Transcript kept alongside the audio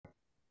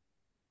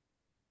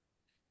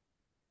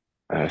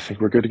I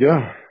think we're good to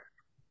go.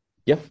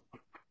 Yeah.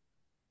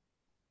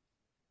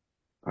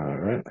 All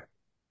right.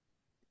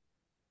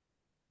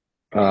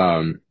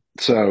 Um,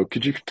 so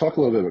could you talk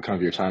a little bit about kind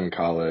of your time in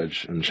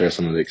college and share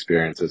some of the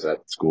experiences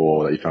at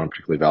school that you found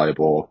particularly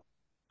valuable?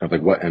 Kind of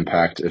like what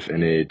impact, if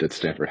any, did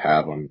Stanford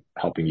have on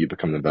helping you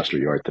become the investor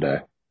you are today?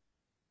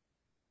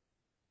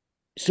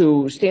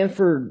 So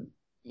Stanford,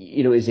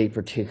 is a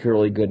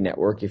particularly good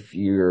network if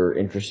you're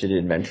interested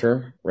in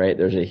venture, right?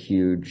 There's a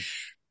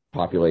huge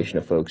population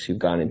of folks who've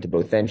gone into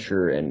both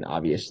venture and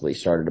obviously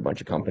started a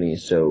bunch of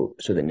companies. So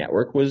the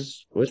network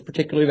was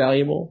particularly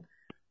valuable.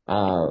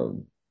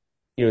 Um,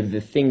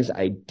 the things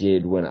I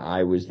did when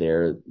I was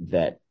there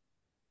that,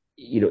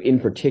 in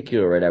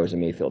particular, right, I was a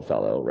Mayfield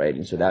fellow, right?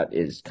 And so that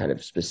is kind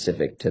of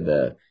specific to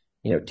the,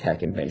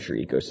 tech and venture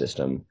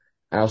ecosystem.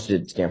 I also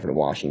did Stanford and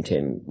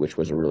Washington, which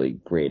was a really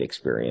great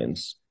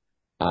experience.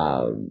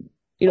 Other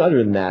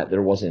than that,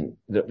 there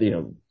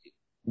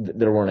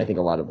weren't, I think,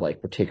 a lot of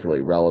like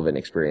particularly relevant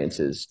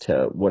experiences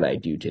to what I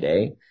do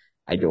today.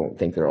 I don't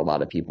think there are a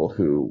lot of people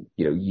who,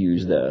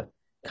 use the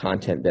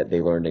content that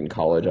they learned in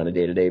college on a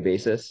day-to-day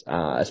basis,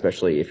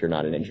 especially if you're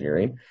not in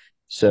engineering.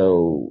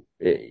 So,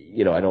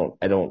 I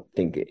don't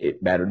think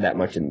it mattered that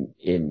much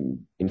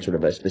in sort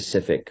of a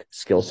specific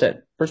skill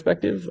set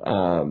perspective.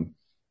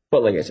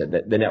 But like I said,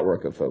 the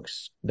network of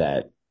folks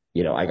that,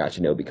 I got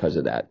to know because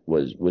of that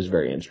was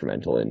very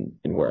instrumental in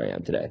where I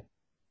am today.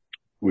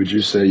 Would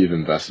you say you've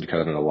invested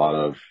kind of in a lot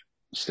of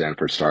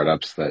Stanford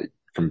startups that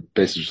from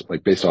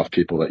based off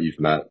people that you've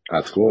met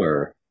at school,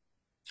 or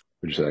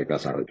would you say like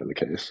that's not really been the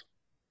case?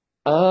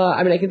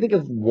 I mean, I can think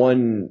of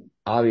one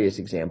obvious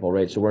example,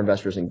 right? So we're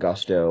investors in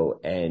Gusto,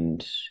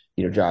 and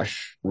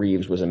Josh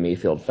Reeves was a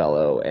Mayfield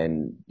fellow,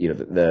 and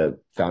the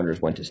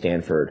founders went to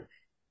Stanford.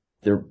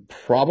 There are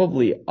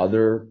probably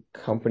other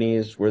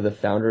companies where the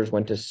founders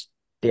went to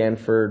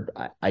Stanford.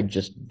 I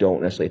just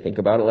don't necessarily think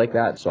about it like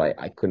that, so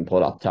I couldn't pull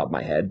it off the top of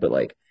my head, but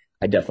like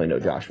I definitely know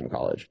Josh from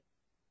college.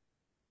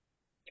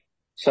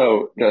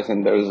 So,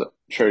 Justin, I'm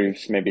sure you've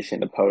maybe seen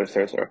the post.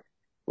 There's a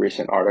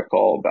recent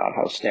article about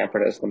how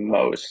Stanford has the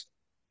most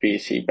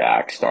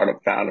VC-backed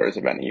startup founders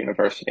of any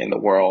university in the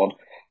world.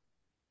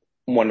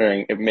 I'm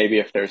wondering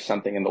if there's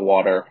something in the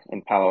water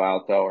in Palo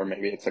Alto, or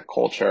maybe it's a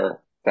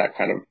culture that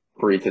kind of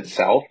breeds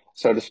itself,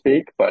 so to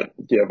speak. But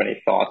do you have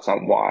any thoughts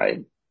on why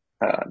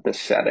this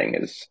setting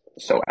is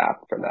so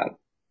apt for that?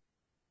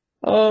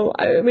 Oh,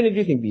 I mean, I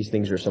do think these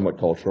things are somewhat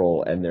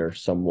cultural and they're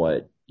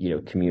somewhat,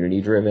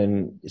 community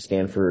driven.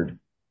 Stanford,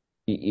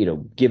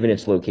 given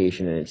its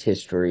location and its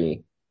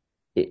history,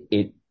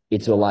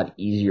 it's a lot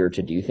easier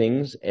to do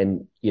things.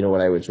 And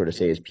what I would sort of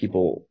say is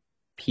people,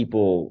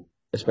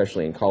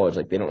 especially in college,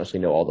 like they don't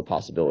necessarily know all the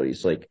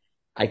possibilities. Like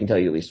I can tell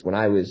you, at least when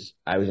I was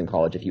in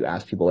college, if you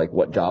asked people like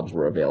what jobs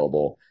were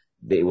available,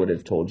 they would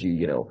have told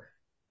you,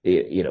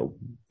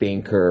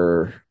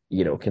 banker,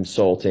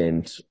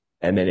 consultant.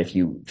 And then if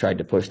you tried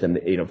to push them,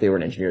 if they were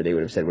an engineer, they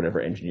would have said whatever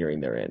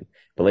engineering they're in.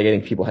 But like I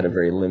think people had a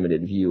very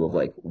limited view of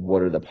like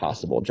what are the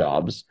possible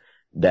jobs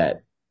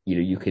that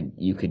you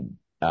could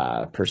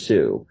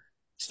pursue.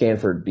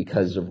 Stanford,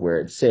 because of where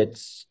it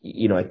sits,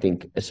 I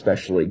think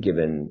especially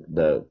given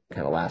the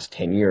kind of last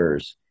 10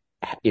 years,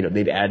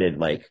 they've added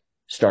like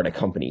start a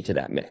company to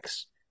that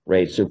mix,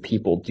 right? So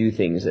people do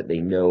things that they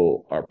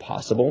know are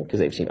possible because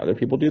they've seen other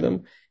people do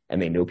them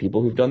and they know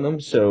people who've done them.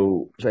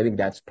 So I think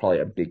that's probably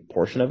a big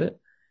portion of it.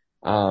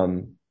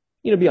 Um,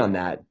 beyond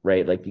that,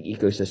 right? Like the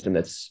ecosystem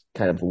that's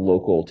kind of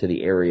local to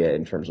the area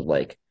in terms of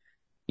like,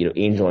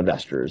 angel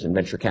investors and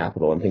venture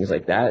capital and things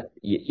like that,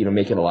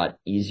 make it a lot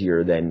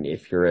easier than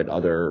if you're at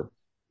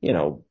you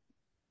know,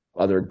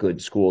 other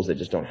good schools that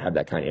just don't have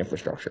that kind of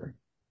infrastructure.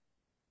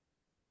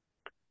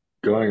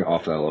 Going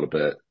off that a little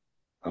bit,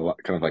 a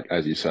lot, kind of like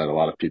as you said, a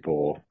lot of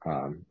people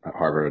at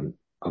Harvard and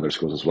other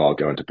schools as well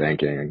go into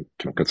banking and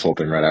kind of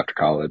consulting right after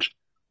college.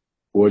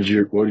 What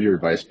would your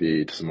advice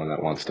be to someone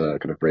that wants to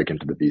kind of break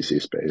into the VC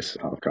space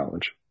out of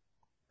college?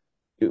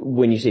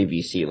 When you say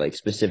VC, like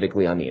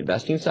specifically on the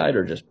investing side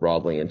or just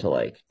broadly into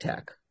like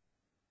tech?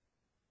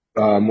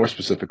 More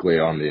specifically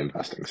on the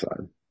investing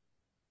side.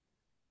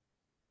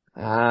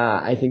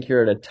 I think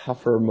you're at a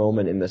tougher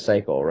moment in the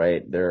cycle,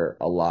 right? There are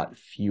a lot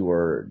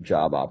fewer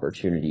job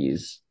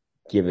opportunities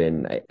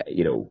given,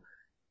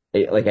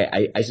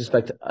 I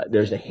suspect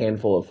there's a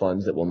handful of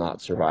funds that will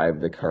not survive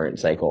the current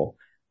cycle.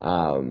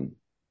 Um,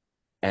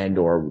 and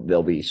or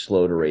they'll be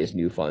slow to raise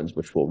new funds,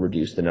 which will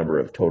reduce the number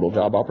of total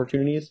job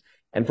opportunities.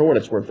 And for what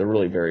it's worth, there are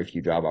really very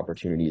few job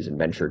opportunities in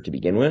venture to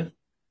begin with.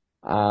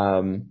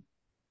 Um,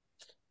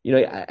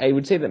 I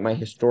would say that my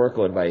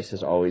historical advice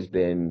has always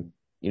been,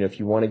 if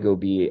you want to go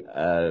be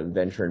a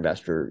venture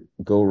investor,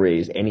 go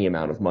raise any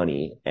amount of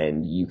money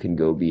and you can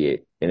go be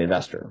an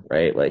investor,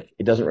 right? Like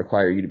it doesn't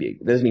require you to be,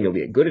 it doesn't mean you'll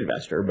be a good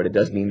investor, but it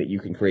does mean that you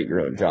can create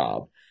your own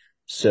job.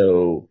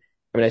 So,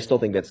 I mean, I still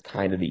think that's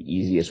kind of the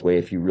easiest way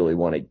if you really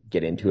want to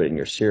get into it and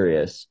you're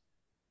serious.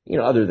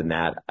 Other than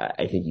that,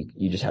 I think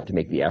you just have to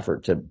make the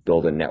effort to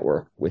build a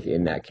network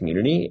within that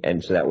community.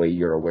 And so that way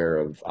you're aware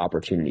of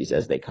opportunities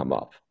as they come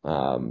up.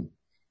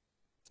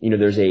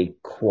 there's a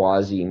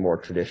quasi more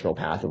traditional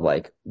path of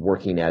like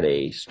working at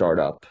a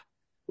startup,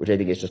 which I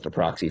think is just a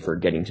proxy for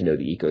getting to know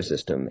the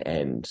ecosystem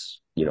and,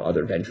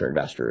 other venture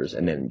investors,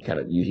 and then kind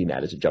of using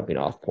that as a jumping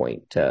off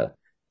point to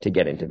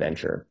get into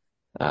venture.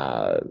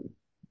 Uh,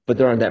 but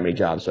there aren't that many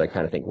jobs, so I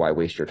kind of think why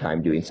waste your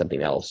time doing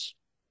something else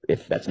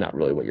if that's not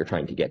really what you're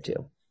trying to get to.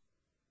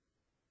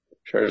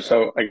 Sure.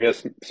 So I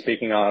guess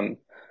speaking on,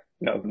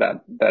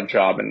 that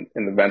job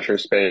in the venture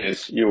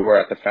space, you were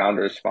at the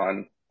Founders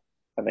Fund,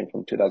 I think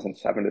from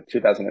 2007 to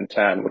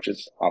 2010, which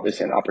is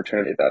obviously an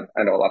opportunity that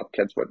I know a lot of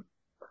kids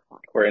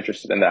were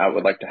interested in that,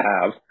 would like to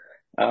have.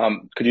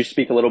 Could you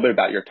speak a little bit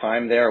about your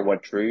time there?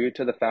 What drew you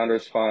to the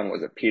Founders Fund?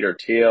 Was it Peter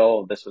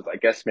Thiel? This was, I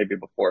guess, maybe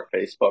before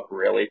Facebook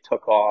really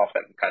took off,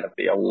 and kind of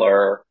the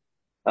allure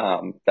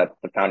that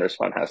the Founders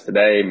Fund has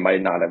today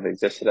might not have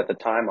existed at the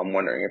time. I'm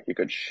wondering if you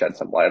could shed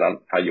some light on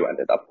how you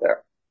ended up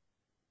there.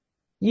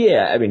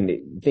 Yeah, I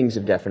mean, things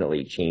have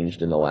definitely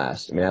changed in the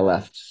last. I mean, I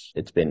left,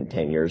 it's been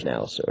 10 years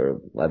now, so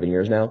or 11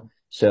 years now.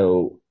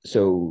 Things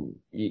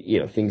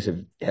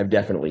have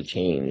definitely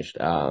changed.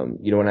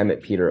 When I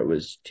met Peter, it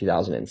was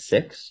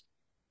 2006,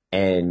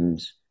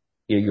 and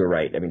you're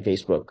right. I mean,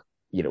 Facebook,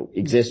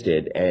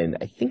 existed, and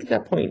I think at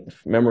that point,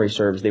 if memory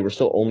serves, they were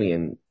still only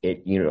in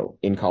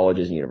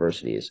colleges and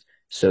universities,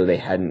 so they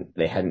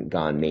hadn't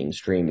gone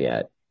mainstream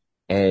yet.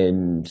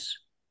 And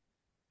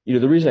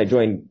the reason I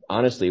joined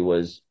honestly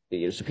was,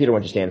 so Peter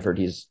went to Stanford.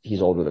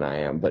 He's older than I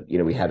am, but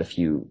we had a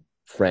few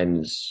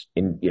friends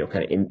in,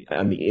 kind of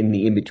in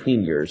the in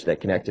between years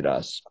that connected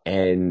us,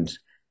 and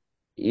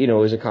it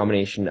was a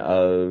combination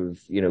of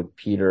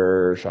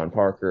Peter, Sean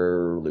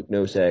Parker, Luke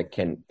Nosek,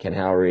 Ken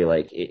Howery.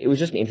 Like it was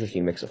just an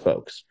interesting mix of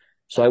folks.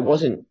 So I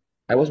wasn't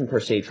per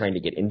se trying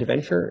to get into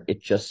venture.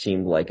 It just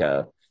seemed like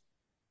a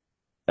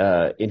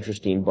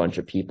interesting bunch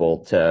of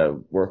people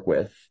to work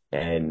with,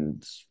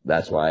 and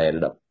that's why I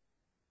ended up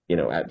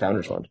at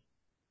Founders Fund.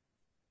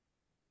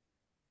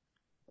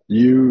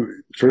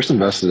 You first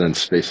invested in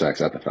SpaceX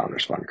at the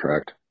Founders Fund,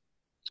 correct?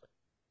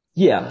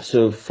 Yeah.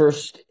 So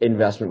first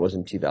investment was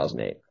in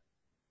 2008.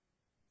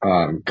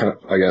 Kind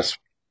of, I guess,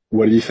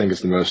 what do you think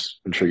is the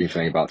most intriguing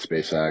thing about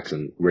SpaceX,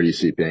 and where do you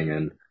see it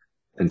being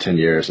in 10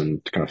 years?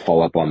 And to kind of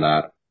follow up on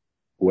that,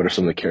 what are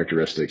some of the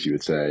characteristics you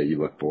would say you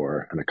look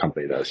for in a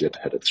company that has yet to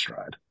hit its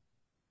stride?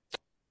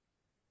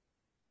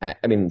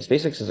 I mean,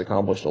 SpaceX has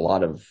accomplished a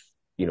lot of,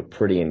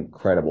 pretty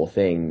incredible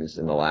things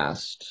in the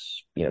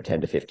last,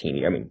 10 to 15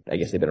 years. I mean, I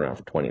guess they've been around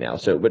for 20 now.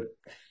 So, but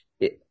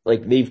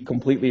like they've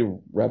completely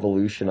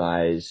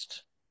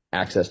revolutionized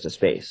access to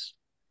space.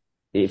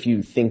 If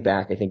you think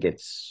back, I think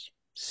it's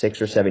 6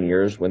 or 7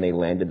 years when they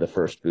landed the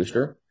first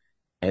booster,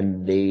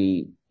 and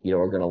they,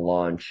 are going to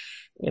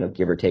launch,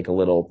 give or take a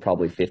little,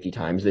 probably 50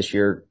 times this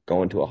year,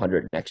 going to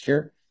 100 next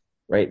year,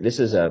 right? This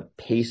is a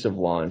pace of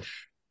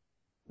launch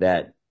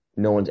that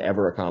no one's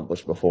ever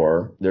accomplished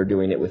before. They're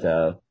doing it with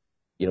a,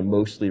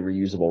 mostly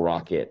reusable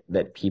rocket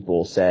that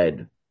people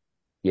said,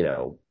 you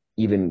know,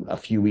 even a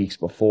few weeks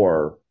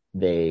before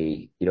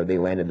they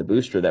landed the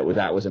booster, that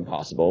was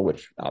impossible,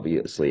 which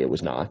obviously it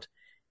was not.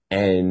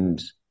 And,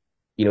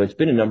 it's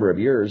been a number of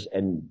years,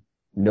 and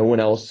no one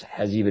else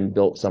has even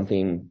built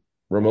something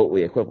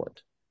remotely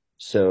equivalent.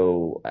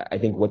 So I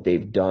think what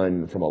they've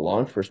done from a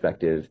launch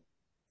perspective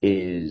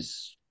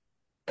is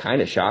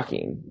kind of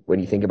shocking when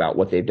you think about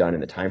what they've done in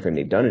the time frame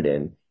they've done it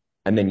in.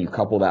 And then you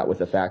couple that with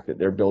the fact that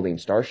they're building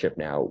Starship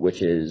now,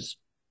 which is,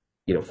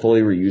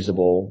 fully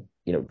reusable,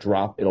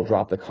 it'll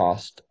drop the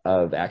cost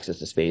of access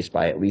to space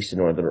by at least an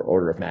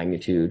order of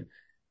magnitude,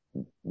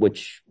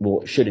 which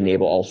should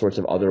enable all sorts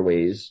of other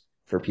ways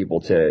for people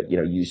to,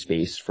 use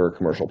space for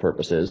commercial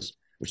purposes,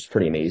 which is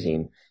pretty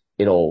amazing.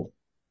 It'll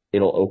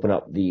it'll open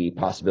up the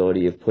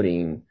possibility of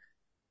putting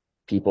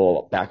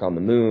people back on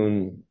the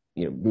moon,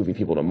 moving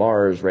people to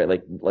Mars, right?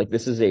 Like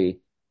this is a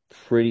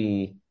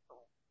pretty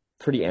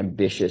pretty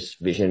ambitious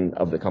vision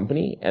of the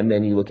company. And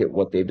then you look at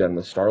what they've done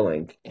with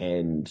Starlink,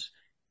 and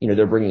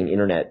they're bringing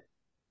internet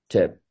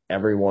to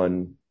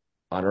everyone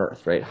on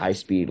Earth, right? High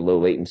speed, low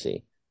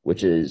latency,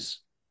 which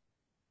is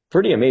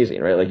pretty amazing,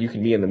 right? Like you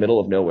can be in the middle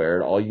of nowhere,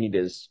 and all you need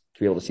is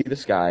to be able to see the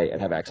sky and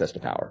have access to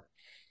power.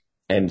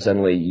 And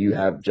suddenly you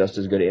have just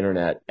as good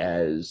internet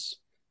as,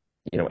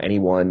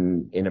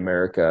 anyone in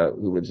America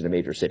who lives in a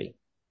major city,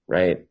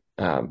 right?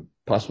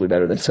 Possibly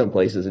better than some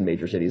places in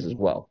major cities as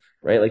well,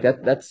 right? Like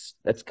that's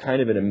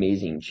kind of an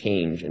amazing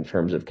change in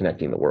terms of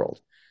connecting the world.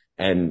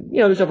 And,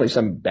 there's definitely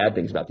some bad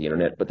things about the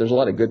internet, but there's a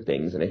lot of good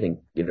things. And I think,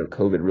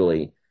 COVID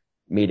really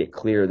made it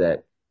clear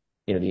that,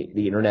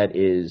 the internet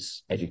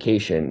is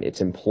education,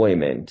 it's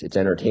employment, it's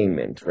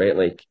entertainment, right?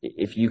 Like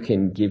if you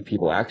can give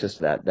people access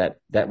to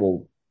that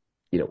will,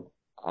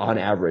 on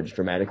average,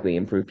 dramatically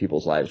improve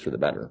people's lives for the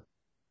better.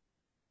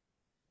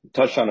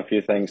 Touched on a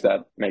few things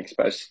that make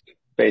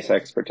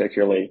SpaceX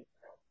particularly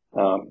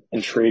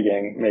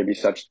intriguing, maybe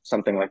such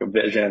something like a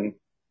vision,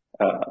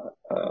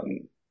 uh,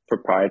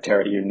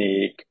 proprietary,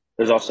 unique.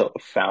 There's also a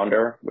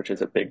founder, which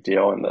is a big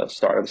deal in the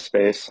startup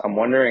space. I'm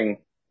wondering,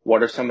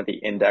 what are some of the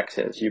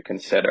indexes you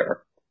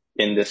consider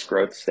in this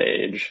growth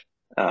stage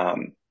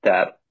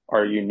that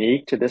are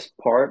unique to this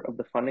part of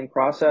the funding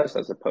process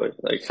as opposed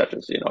like such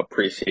as, a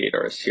pre-seed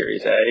or a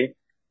series A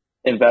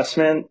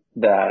investment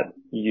that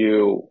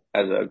you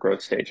as a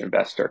growth stage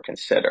investor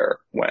consider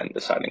when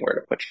deciding where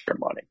to put your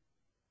money?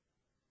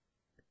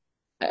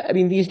 I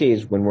mean, these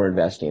days when we're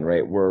investing,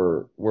 right,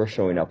 we're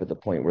showing up at the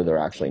point where there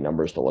are actually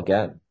numbers to look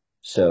at.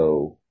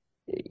 So,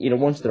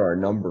 once there are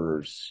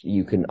numbers,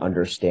 you can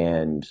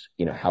understand,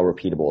 how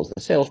repeatable is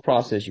the sales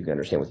process. You can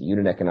understand what the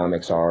unit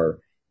economics are.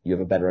 You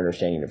have a better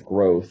understanding of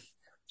growth.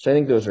 So I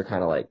think those are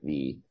kind of like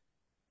the,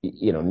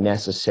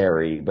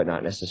 necessary, but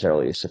not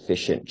necessarily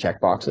sufficient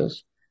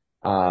checkboxes.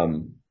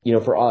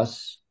 For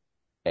us,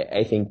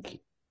 I think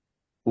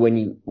when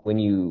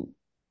you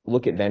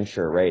look at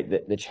venture, right,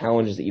 the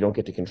challenge is that you don't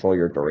get to control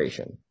your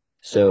duration.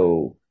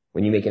 So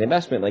when you make an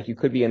investment, like you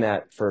could be in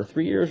that for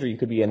 3 years or you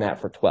could be in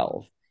that for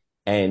 12.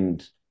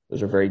 And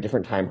those are very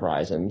different time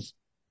horizons.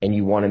 And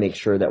you want to make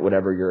sure that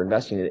whatever you're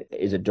investing in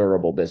is a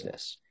durable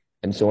business.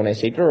 And so when I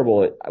say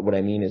durable, what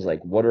I mean is like,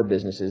 what are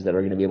businesses that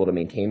are going to be able to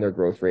maintain their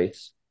growth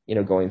rates,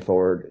 going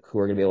forward, who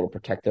are going to be able to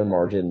protect their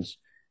margins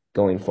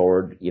going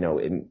forward,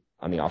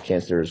 on the off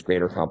chance there's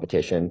greater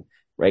competition,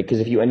 right? Because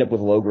if you end up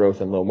with low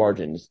growth and low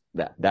margins,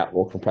 that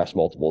will compress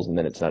multiples, and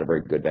then it's not a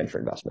very good venture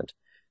investment.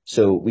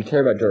 So we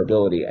care about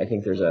durability. I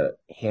think there's a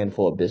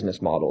handful of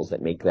business models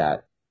that make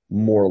that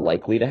more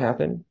likely to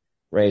happen,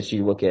 right? So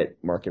you look at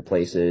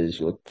marketplaces,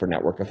 you look for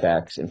network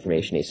effects,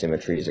 information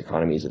asymmetries,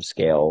 economies of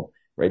scale,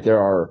 right? There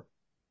are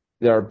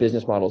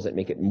business models that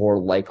make it more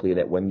likely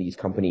that when these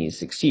companies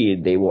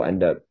succeed, they will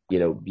end up,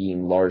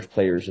 being large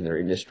players in their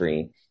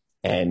industry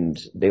and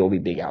they will be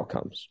big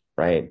outcomes,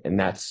 right? And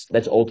that's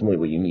ultimately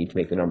what you need to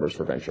make the numbers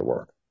for venture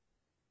work.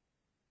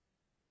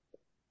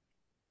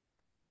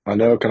 I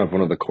know kind of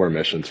one of the core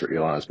missions for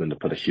Elon has been to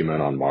put a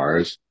human on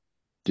Mars.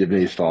 Do you have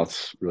any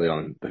thoughts really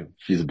on the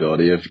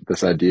feasibility of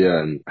this idea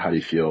and how do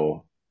you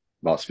feel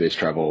about space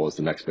travel as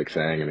the next big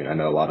thing? I mean, I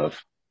know a lot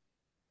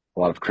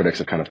of critics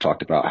have kind of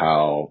talked about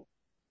how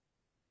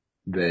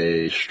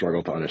they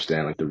struggle to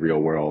understand like the real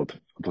world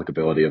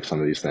applicability of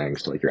some of these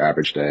things to like your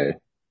average day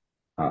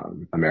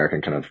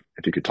American kind of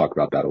if you could talk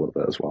about that a little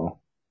bit as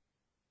well.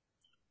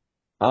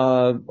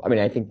 I mean,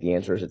 I think the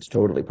answer is it's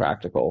totally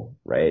practical,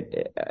 right?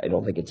 I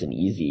don't think it's an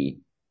easy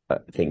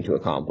thing to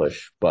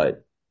accomplish,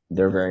 but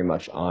they're very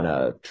much on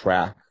a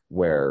track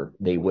where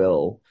they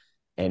will.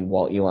 And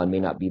while Elon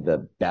may not be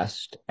the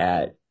best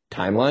at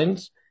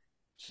timelines,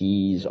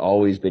 he's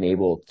always been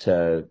able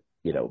to,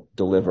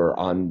 deliver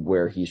on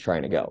where he's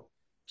trying to go.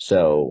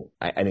 So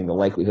I think the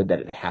likelihood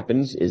that it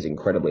happens is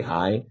incredibly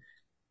high.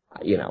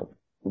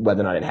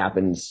 Whether or not it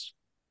happens,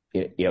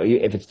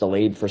 if it's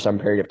delayed for some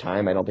period of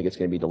time, I don't think it's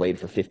going to be delayed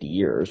for 50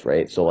 years,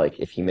 right? So like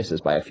if he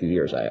misses by a few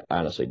years, I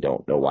honestly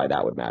don't know why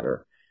that would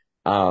matter.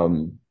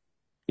 Um,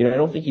 I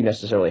don't think you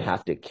necessarily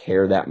have to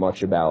care that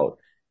much about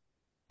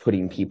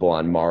putting people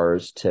on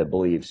Mars to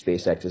believe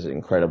SpaceX is an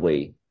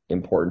incredibly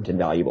important and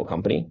valuable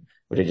company,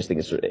 which I just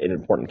think is an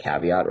important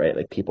caveat, right?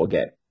 Like people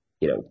get,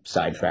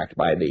 sidetracked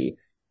by the,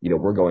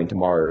 we're going to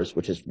Mars,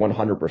 which is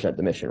 100%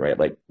 the mission, right?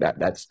 Like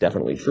that's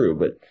definitely true,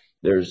 but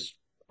there's,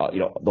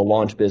 the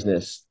launch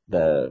business,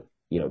 the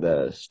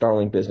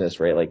Starlink business,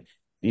 right? Like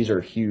these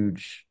are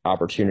huge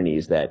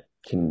opportunities that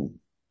can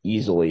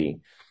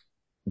easily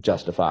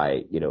justify,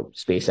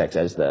 SpaceX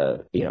as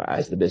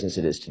the business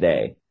it is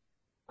today.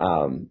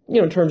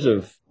 In terms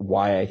of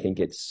why I think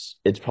it's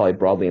probably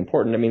broadly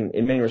important. I mean,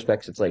 in many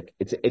respects, it's like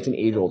it's an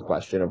age-old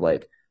question of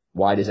like,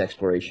 why does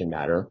exploration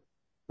matter,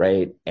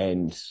 right?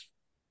 And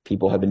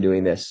people have been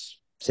doing this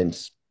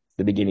since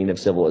the beginning of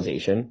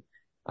civilization.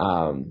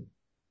 Um,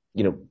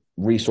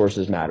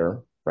 Resources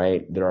matter,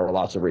 right? There are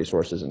lots of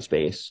resources in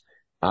space.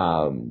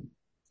 Um,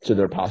 so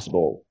there are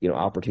possible,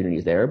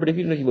 opportunities there. But if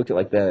you look at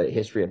like the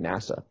history of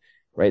NASA,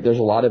 right, there's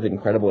a lot of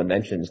incredible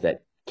inventions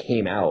that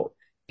came out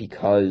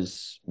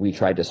because we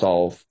tried to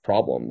solve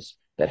problems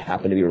that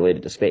happen to be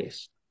related to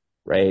space,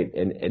 right?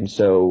 And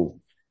so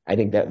I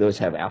think that those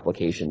have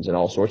applications in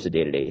all sorts of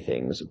day-to-day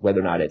things, whether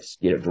or not it's,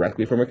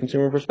 directly from a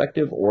consumer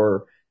perspective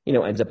or,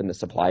 ends up in the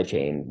supply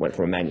chain went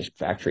from a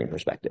manufacturing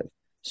perspective.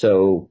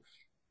 So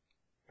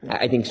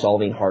I think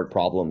solving hard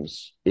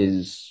problems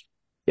is,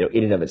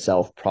 in and of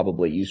itself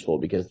probably useful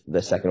because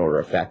the second order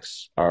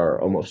effects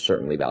are almost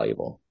certainly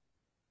valuable.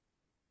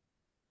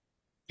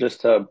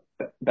 Just to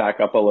back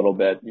up a little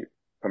bit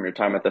from your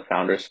time at the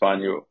Founders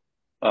Fund, you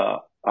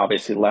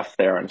obviously left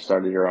there and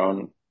started your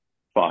own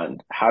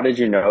fund. How did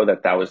you know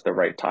that that was the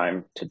right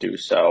time to do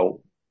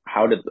so?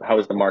 How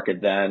was the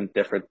market then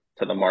different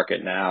to the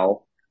market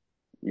now?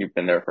 You've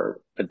been there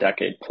for a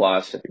decade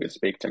plus. If you could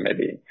speak to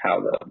maybe how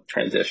the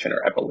transition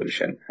or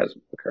evolution has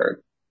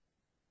occurred.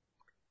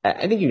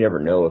 I think you never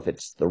know if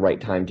it's the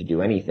right time to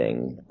do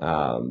anything.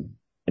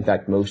 In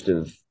fact, most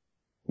of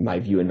my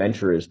view in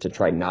venture is to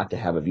try not to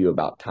have a view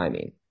about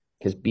timing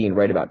because being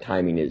right about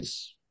timing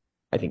is,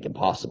 I think,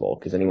 impossible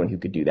because anyone who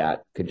could do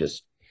that could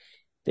just,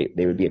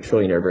 they would be a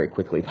trillionaire very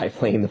quickly by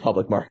playing the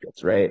public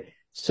markets, right?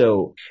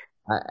 So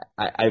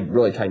I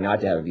really try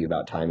not to have a view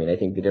about timing. I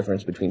think the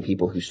difference between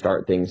people who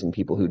start things and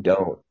people who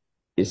don't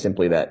is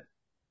simply that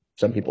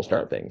some people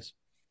start things,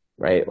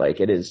 right? Like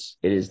it is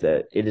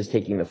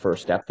taking the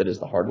first step that is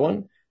the hard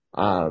one.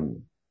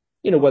 Um,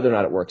 whether or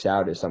not it works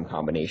out is some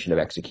combination of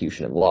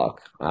execution and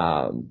luck.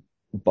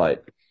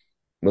 But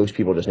most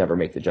people just never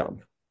make the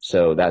jump.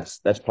 So that's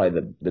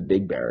probably the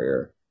big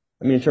barrier.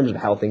 I mean, in terms of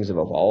how things have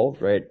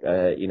evolved, right?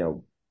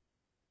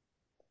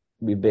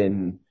 We've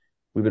been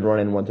we've been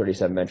running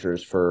 137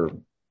 Ventures for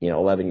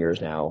 11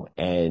 years now,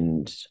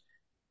 and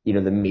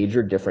the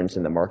major difference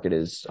in the market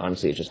is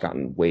honestly it's just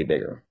gotten way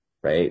bigger,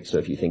 right? So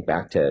if you think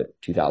back to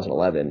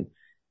 2011,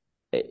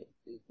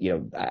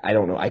 I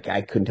don't know, I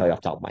couldn't tell you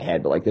off the top of my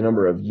head, but like the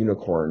number of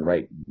unicorn,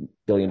 right,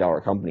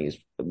 billion-dollar companies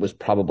was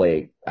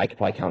probably I could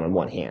probably count on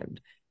one hand,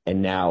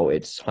 and now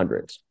it's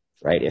hundreds,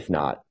 right? If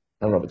not,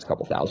 I don't know if it's a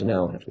couple thousand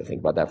now. I have to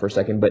think about that for a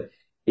second, but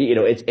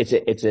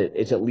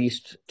it's at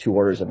least two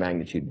orders of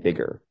magnitude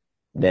bigger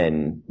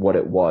than what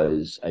it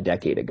was a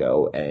decade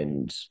ago,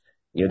 and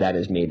that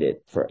has made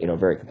it for a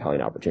very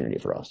compelling opportunity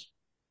for us.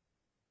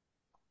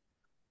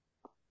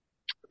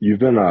 You've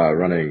been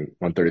running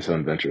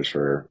 137 Ventures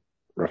for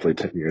roughly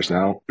 10 years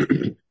now.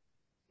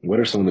 What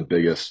are some of the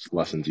biggest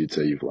lessons you'd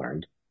say you've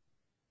learned?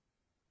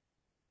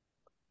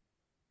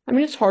 I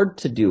mean, it's hard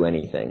to do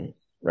anything,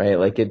 right?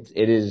 Like it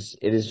is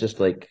just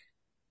like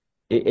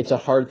it's a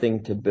hard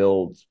thing to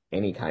build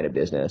any kind of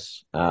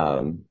business.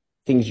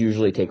 Things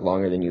usually take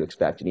longer than you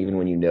expect, and even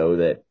when you know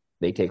that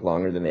they take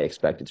longer than they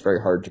expect, it's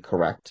very hard to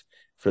correct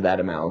for that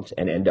amount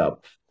and end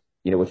up,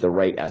 with the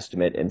right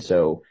estimate. And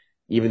so,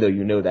 even though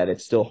you know that,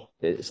 it's still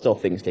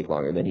things take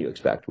longer than you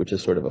expect, which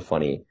is sort of a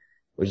funny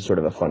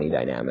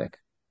dynamic.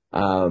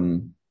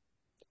 Um,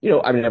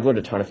 I mean, I've learned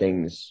a ton of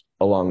things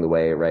along the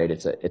way, right?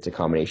 It's a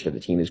combination of the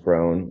team has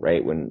grown,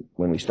 right? When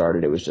we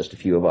started, it was just a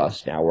few of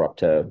us. Now we're up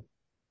to,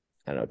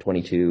 I don't know,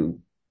 22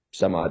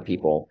 some odd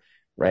people,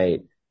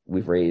 right?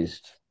 We've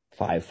raised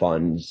 5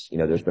 funds.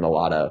 There's been a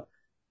lot of,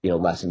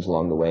 lessons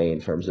along the way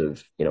in terms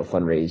of,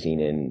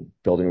 fundraising and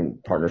building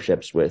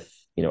partnerships with,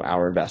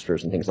 our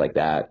investors and things like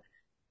that.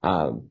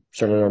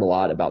 Certainly learned a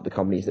lot about the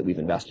companies that we've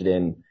invested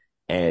in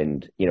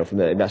and, from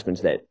the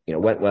investments that,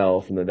 went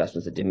well, from the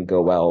investments that didn't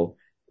go well,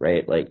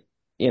 right? Like,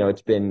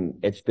 it's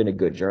been a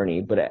good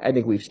journey, but I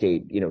think we've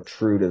stayed,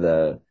 true to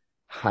the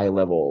high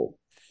level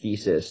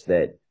thesis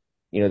that,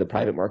 the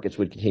private markets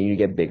would continue to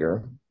get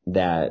bigger,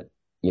 that,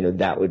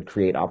 that would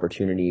create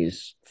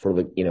opportunities for,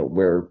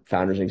 where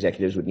founders and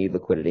executives would need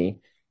liquidity.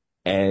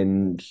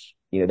 And,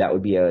 that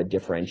would be a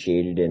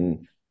differentiated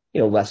and,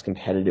 less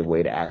competitive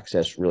way to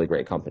access really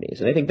great companies.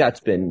 And I think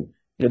that's been,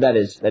 that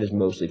is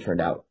mostly turned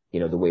out,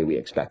 the way we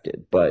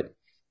expected. But,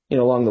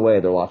 along the way,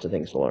 there are lots of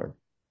things to learn.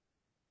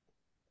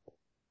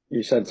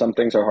 You said some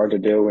things are hard to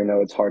do. We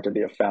know it's hard to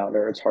be a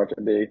founder. It's hard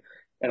to be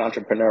an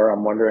entrepreneur.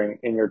 I'm wondering,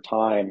 in your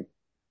time,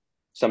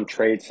 some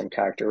traits, some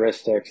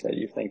characteristics that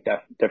you think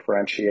that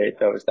differentiate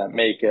those that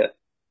make it,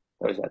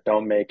 those that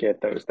don't make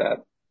it, those that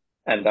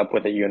end up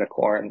with a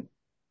unicorn,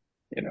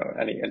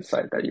 any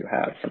insight that you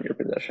have from your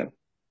position.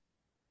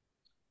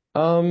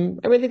 I mean,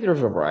 I think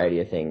there's a variety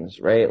of things,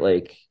 right?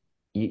 Like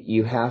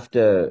you have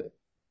to,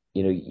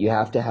 you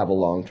have to have a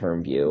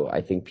long-term view.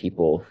 I think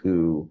people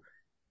who,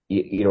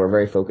 are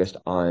very focused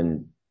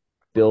on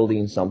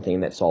building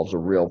something that solves a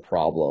real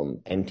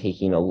problem and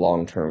taking a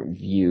long-term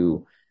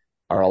view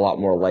are a lot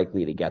more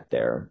likely to get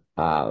there.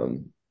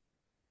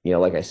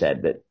 Like I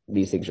said, that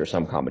these things are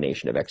some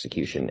combination of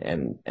execution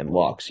and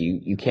luck. So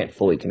you can't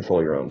fully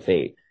control your own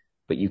fate,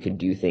 but you can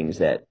do things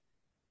that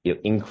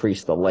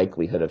increase the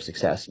likelihood of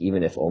success,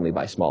 even if only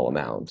by small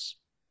amounts.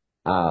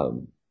 I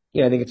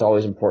think it's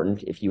always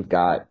important if you've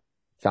got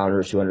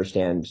founders who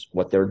understand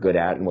what they're good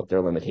at and what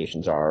their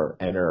limitations are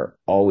and are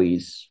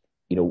always,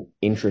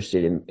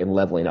 interested in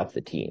leveling up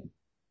the team,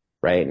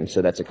 right? And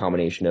so that's a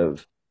combination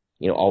of,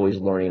 always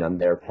learning on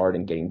their part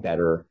and getting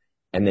better,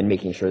 and then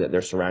making sure that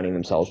they're surrounding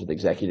themselves with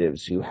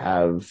executives who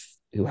have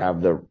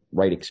the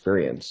right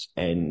experience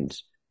and,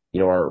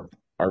 are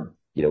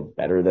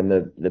better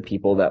than the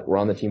people that were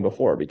on the team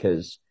before,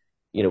 because,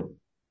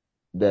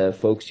 the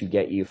folks who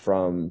get you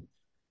from,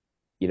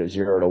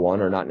 0 to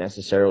 1 are not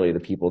necessarily the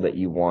people that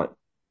you want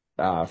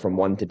from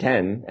 1 to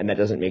 10, and that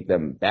doesn't make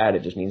them bad.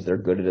 It just means they're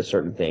good at a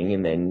certain thing,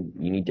 and then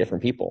you need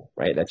different people,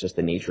 right? That's just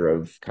the nature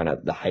of kind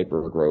of the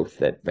hyper growth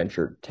that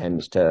venture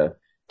tends to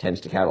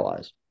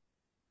catalyze.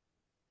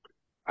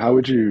 How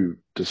would you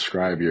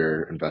describe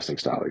your investing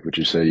style? Like, would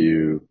you say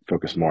you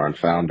focus more on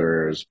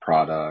founders,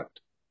 product,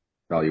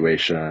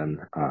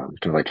 valuation? Kind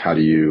of like how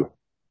do you,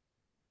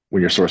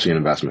 when you're sourcing an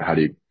investment, how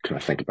do you kind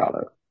of think about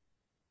it?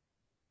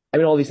 I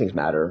mean, all these things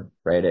matter,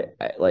 right?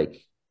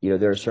 Like,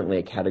 there's certainly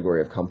a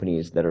category of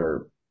companies that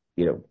are,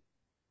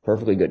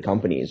 perfectly good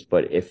companies,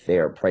 but if they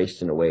are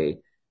priced in a way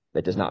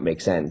that does not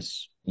make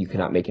sense, you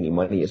cannot make any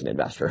money as an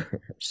investor.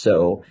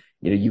 So,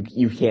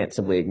 you can't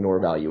simply ignore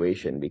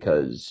valuation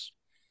because,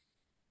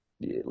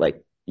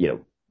 like,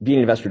 being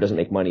an investor doesn't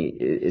make money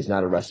is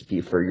not a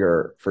recipe for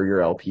your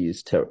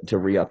LPs to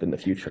re-up in the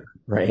future,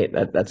 right?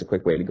 That's a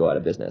quick way to go out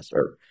of business,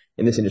 or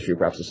in this industry,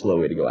 perhaps a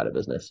slow way to go out of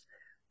business.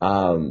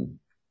 Um,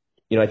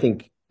 I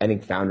think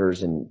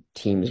founders and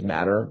teams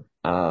matter.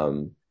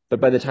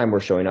 But by the time we're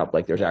showing up,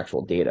 like there's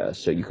actual data.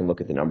 So you can look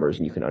at the numbers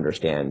and you can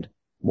understand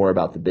more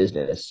about the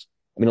business.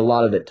 I mean, a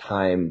lot of the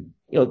time,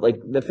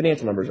 like the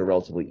financial numbers are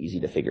relatively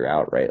easy to figure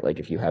out, right? Like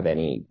if you have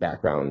any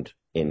background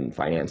in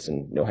finance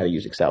and know how to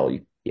use Excel,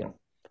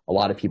 a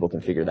lot of people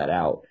can figure that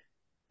out.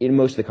 In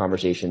most of the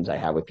conversations I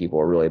have with people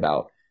are really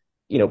about,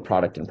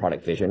 product and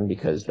product vision,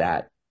 because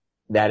that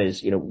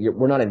is,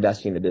 we're not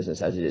investing in the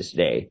business as it is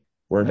today.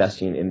 We're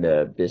investing in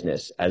the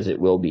business as it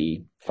will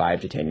be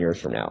 5 to 10 years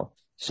from now.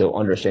 So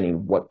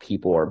understanding what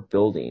people are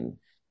building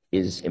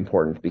is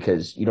important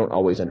because you don't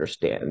always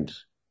understand,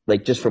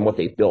 like just from what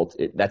they've built,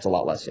 that's a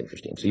lot less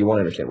interesting. So you want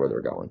to understand where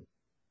they're going.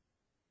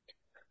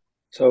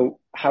 So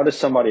how does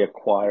somebody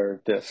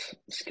acquire this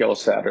skill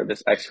set or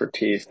this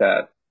expertise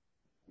that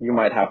you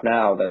might have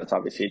now that's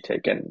obviously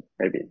taken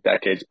maybe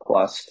decades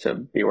plus to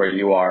be where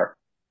you are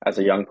as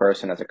a young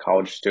person, as a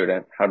college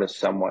student? How does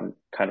someone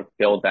kind of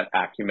build that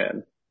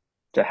acumen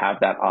to have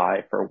that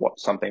eye for what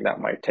something that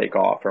might take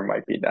off or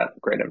might be that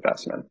great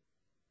investment?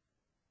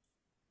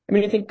 I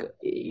mean, I think,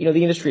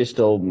 the industry is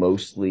still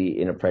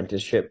mostly an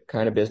apprenticeship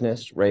kind of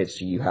business, right?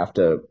 So you have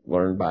to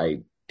learn by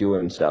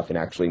doing stuff and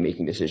actually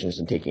making decisions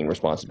and taking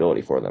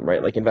responsibility for them,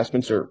 right? Like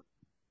investments are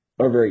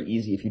very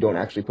easy if you don't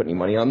actually put any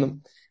money on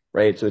them,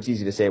 right? So it's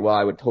easy to say, well,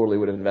 I would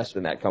have invested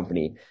in that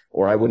company,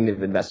 or I wouldn't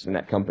have invested in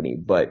that company.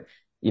 But,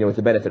 with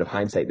the benefit of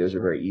hindsight, those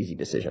are very easy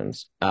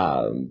decisions.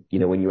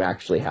 When you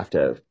actually have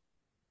to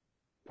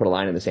put a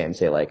line in the sand and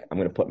say, like, I'm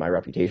going to put my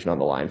reputation on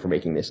the line for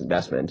making this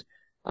investment,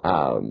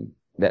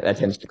 that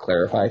tends to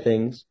clarify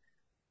things.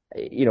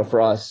 For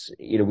us,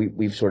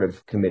 we've sort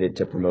of committed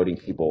to promoting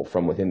people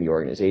from within the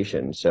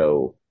organization.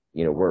 So,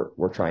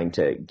 we're trying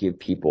to give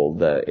people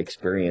the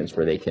experience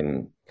where they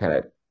can kind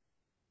of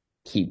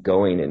keep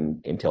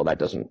going until that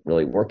doesn't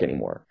really work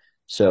anymore.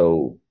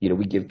 So,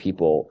 we give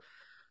people,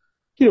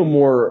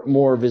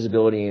 more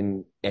visibility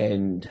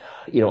and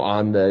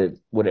on the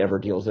whatever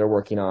deals they're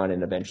working on,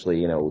 and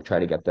eventually, try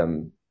to get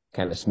them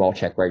kind of small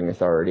check writing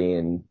authority.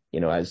 And,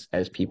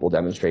 as people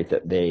demonstrate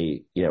that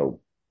they,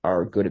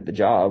 are good at the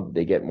job,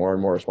 they get more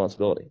and more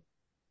responsibility.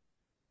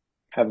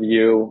 Have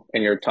you,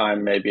 in your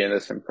time, maybe in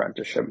this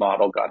apprenticeship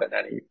model, gotten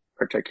any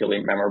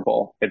particularly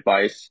memorable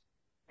advice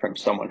from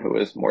someone who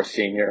is more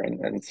senior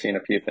and seen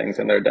a few things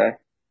in their day?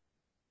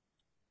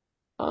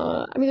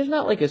 I mean, there's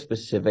not like a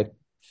specific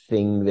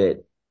thing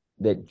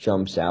that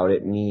jumps out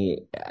at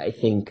me. I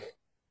think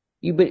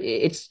but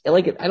it's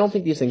like I don't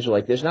think these things are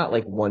like there's not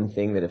like one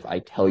thing that if I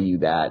tell you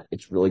that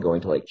it's really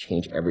going to like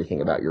change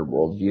everything about your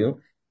worldview.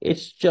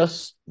 It's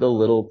just the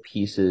little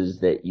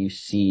pieces that you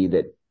see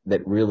that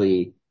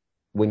really,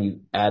 when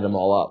you add them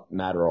all up,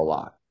 matter a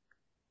lot,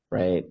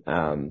 right?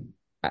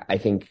 I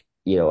think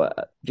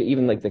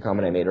even like the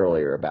comment I made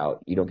earlier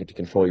about you don't get to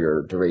control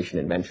your duration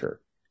and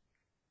venture.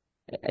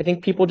 I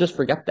think people just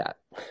forget that,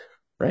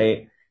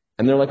 right?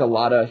 And there are like a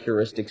lot of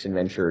heuristics in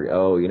venture.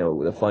 Oh,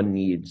 the fund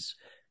needs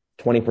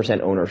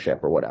 20% ownership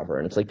or whatever.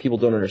 And it's like people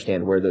don't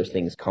understand where those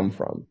things come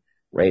from,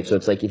 right? So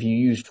it's like if you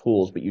use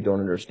tools, but you don't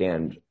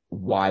understand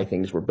why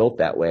things were built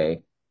that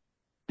way,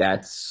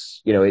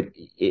 that's,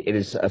 it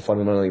is a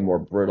fundamentally more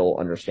brittle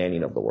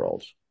understanding of the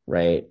world,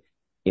 right?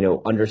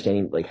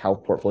 Understanding like how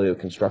portfolio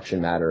construction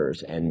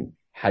matters and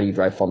how do you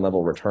drive fund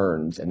level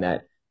returns, and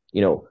that,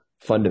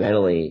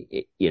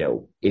 fundamentally,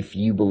 if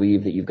you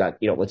believe that you've got,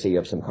 let's say you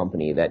have some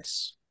company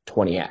that's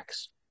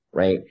 20x,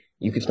 right?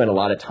 You could spend a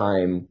lot of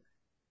time,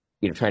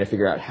 trying to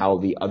figure out how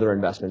the other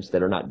investments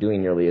that are not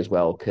doing nearly as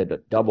well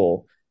could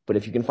double. But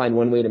if you can find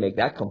one way to make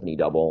that company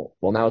double,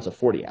 well, now it's a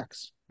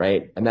 40x,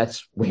 right? And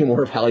that's way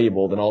more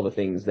valuable than all the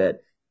things that,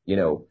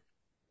 you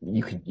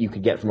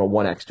could get from a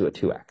 1x to a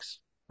 2x,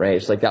 right?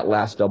 It's like that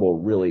last double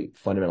really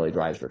fundamentally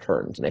drives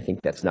returns. And I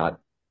think that's not,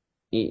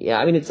 yeah,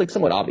 I mean, it's like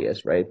somewhat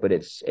obvious, right? But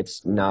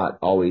it's not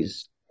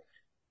always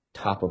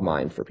top of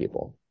mind for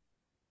people.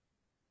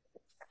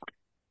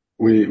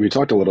 We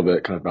talked a little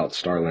bit kind of about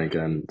Starlink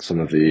and some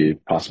of the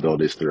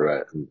possibilities through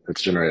it. And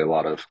it's generated a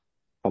lot of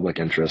public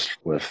interest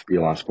with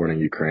Elon supporting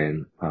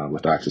Ukraine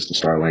with access to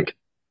Starlink.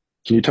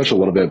 Can you touch a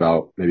little bit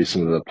about maybe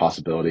some of the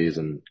possibilities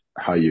and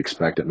how you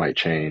expect it might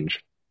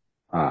change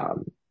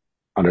um,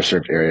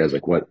 underserved areas,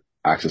 like what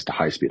access to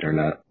high-speed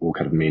internet will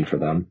kind of mean for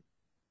them?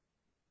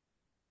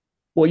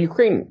 Well,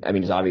 Ukraine, I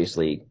mean, is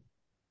obviously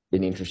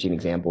an interesting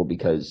example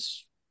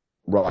because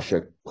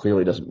Russia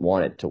clearly doesn't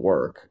want it to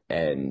work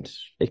and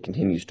it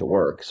continues to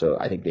work. So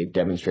I think they've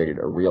demonstrated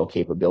a real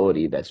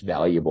capability that's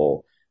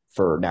valuable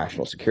for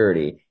national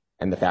security.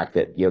 And the fact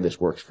that, this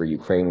works for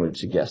Ukraine would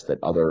suggest that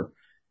other,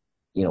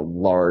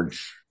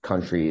 large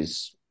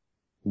countries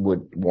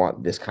would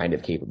want this kind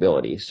of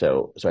capability.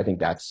 So I think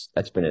that's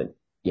been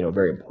a,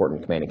 very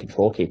important command and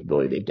control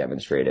capability they've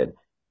demonstrated.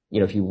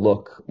 If you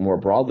look more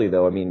broadly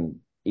though, I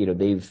mean,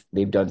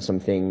 they've done some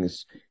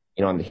things,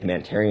 on the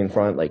humanitarian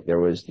front. Like there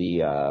was the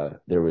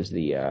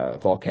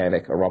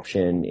volcanic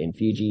eruption in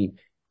Fiji,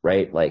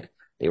 right? Like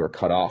they were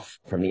cut off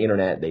from the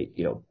internet.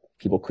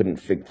 People couldn't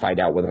find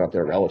out whether or not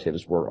their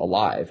relatives were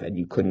alive, and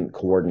you couldn't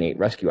coordinate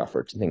rescue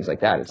efforts and things like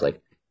that. It's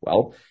like,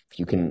 well, if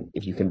you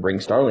can bring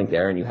Starlink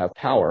there and you have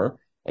power,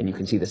 and you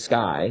can see the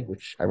sky,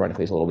 which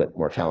ironically is a little bit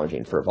more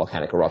challenging for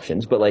volcanic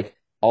eruptions, but like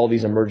all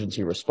these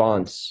emergency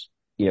response,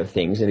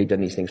 things, and they've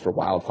done these things for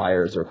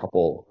wildfires. There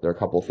are a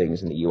couple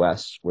things in the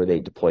US where they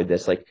deployed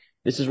this. Like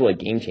this is really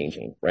game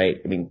changing, right?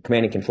 I mean,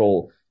 command and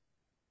control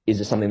is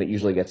this something that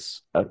usually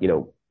gets,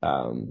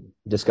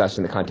 discussed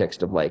in the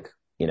context of like,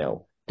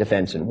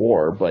 defense and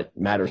war, but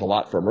matters a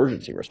lot for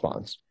emergency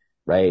response,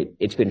 right?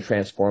 It's been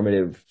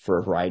transformative for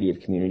a variety of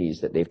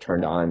communities that they've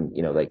turned on,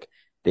 like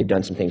they've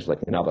done some things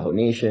like the Navajo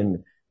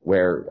Nation,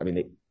 where, I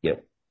mean,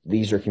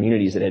 these are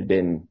communities that had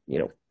been,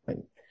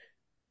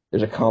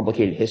 there's a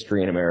complicated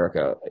history in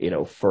America,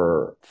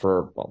 for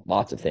well,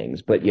 lots of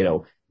things, but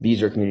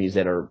these are communities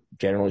that are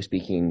generally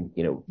speaking,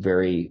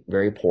 very,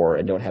 very poor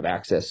and don't have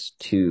access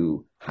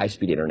to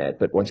high-speed internet.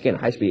 But once again,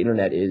 high-speed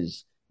internet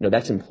is,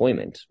 that's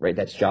employment, right?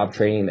 That's job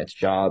training, that's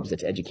jobs,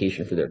 that's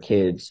education for their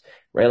kids,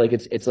 right? Like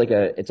it's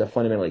a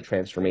fundamentally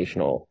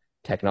transformational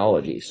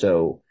technology.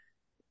 So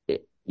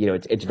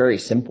it's very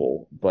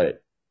simple,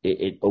 but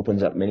it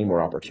opens up many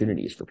more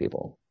opportunities for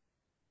people.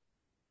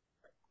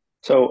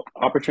 So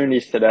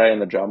opportunities today in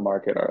the job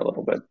market are a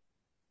little bit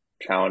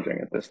challenging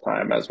at this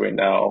time, as we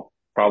know.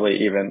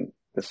 Probably even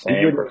the We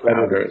same wouldn't for let it.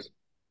 founders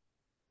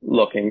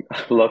looking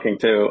looking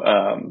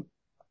to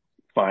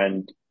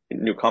find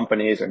new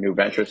companies or new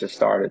ventures to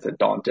start. It's a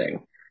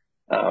daunting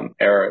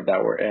era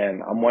that we're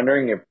in. I'm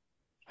wondering if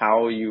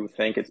how you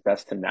think it's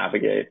best to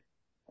navigate,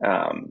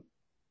 um,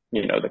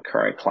 the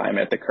current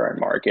climate, the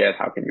current market.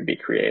 How can you be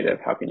creative?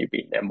 How can you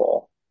be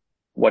nimble?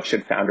 What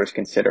should founders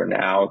consider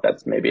now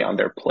that's maybe on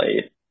their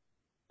plate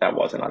that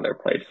wasn't on their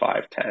plate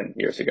 5, 10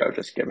 years ago,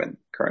 just given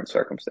current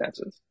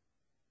circumstances?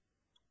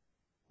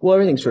 Well,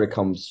 everything sort of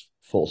comes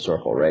full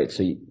circle, right?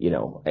 So,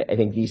 I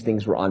think these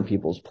things were on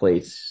people's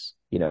plates,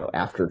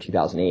 after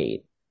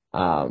 2008.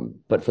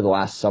 But for the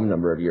last some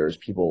number of years,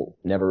 people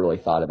never really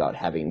thought about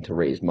having to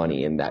raise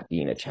money and that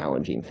being a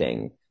challenging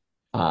thing.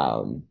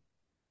 Um,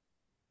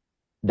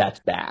 that's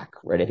back,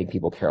 right? I think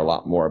people care a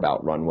lot more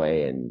about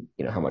runway and,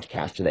 how much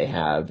cash do they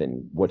have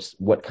and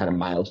what kind of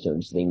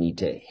milestones do they need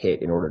to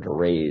hit in order to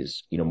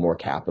raise, more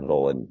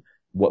capital, and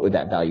what would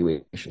that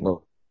valuation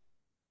look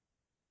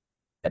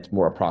that's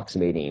more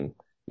approximating,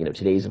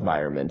 today's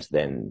environment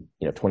than,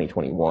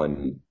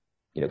 2021,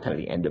 kind of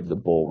the end of the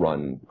bull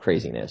run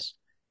craziness.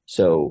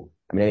 So,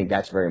 I mean, I think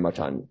that's very much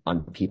on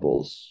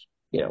people's,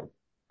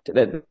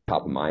 that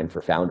top of mind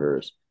for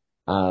founders.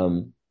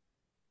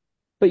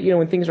 But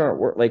when things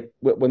aren't like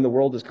when the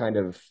world is kind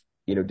of,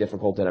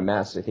 difficult and a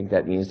mess, I think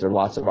that means there are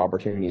lots of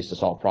opportunities to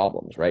solve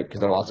problems, right?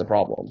 Because there are lots of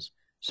problems.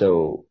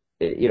 So,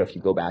 if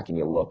you go back and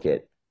you look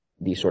at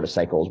these sort of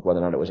cycles, whether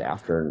or not it was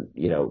after,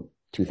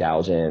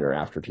 2000 or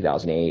after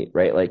 2008,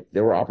 right? Like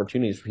there were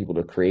opportunities for people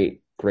to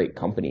create great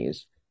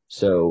companies.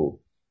 So,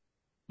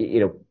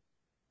 you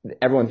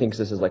everyone thinks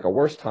this is like a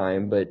worse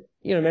time, but,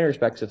 in many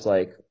respects, it's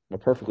like a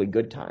perfectly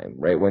good time,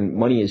 right? When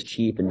money is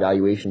cheap and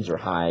valuations are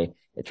high,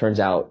 it turns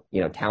out,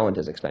 talent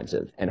is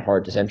expensive and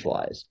hard to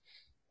centralize.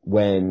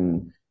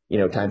 When,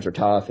 times are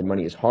tough and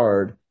money is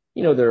hard,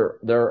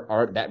 there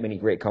aren't that many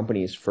great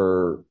companies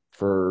for,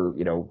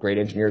 great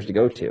engineers to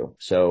go to.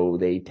 So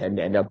they tend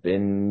to end up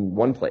in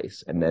one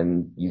place. And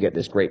then you get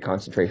this great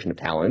concentration of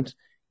talent.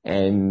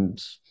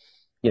 And,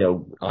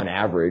 on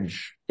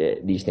average,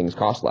 these things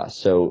cost less.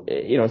 So,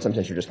 in some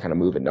sense, you're just kind of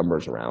moving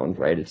numbers around,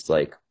 right? It's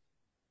like,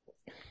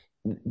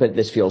 but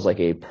this feels like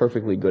a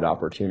perfectly good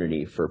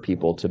opportunity for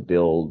people to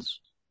build,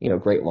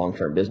 great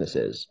long-term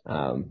businesses.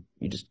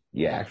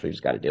 You actually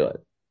just got to do it.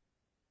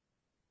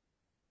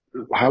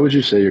 How would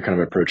you say you're kind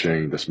of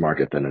approaching this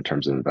market then in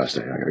terms of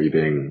investing? Like, are you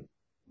being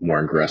more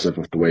aggressive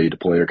with the way you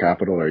deploy your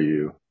capital, or are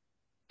you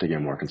taking a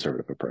more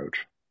conservative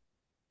approach?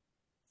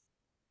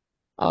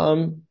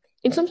 Um,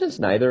 in some sense,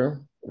 neither,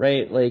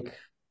 right? Like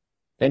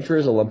venture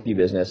is a lumpy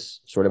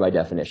business, sort of by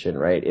definition,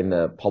 right? In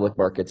the public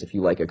markets, if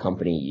you like a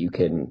company, you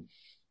can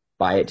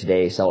buy it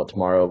today, sell it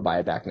tomorrow, buy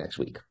it back next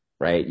week,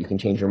 right? You can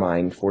change your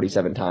mind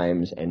 47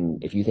 times.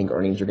 And if you think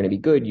earnings are going to be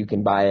good, you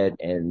can buy it.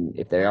 And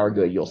if they are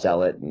good, you'll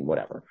sell it and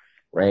whatever,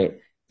 right?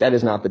 That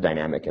is not the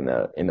dynamic in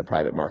the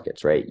private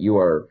markets, right?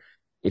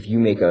 If you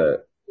make an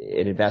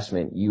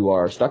investment, you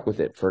are stuck with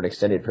it for an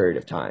extended period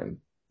of time,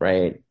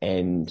 right?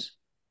 And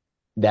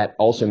that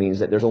also means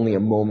that there's only a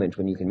moment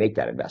when you can make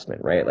that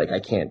investment, right? Like I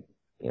can't,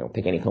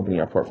 pick any company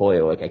in our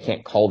portfolio. Like I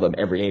can't call them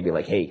every day and be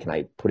like, hey, can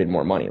I put in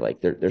more money?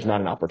 Like there's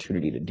not an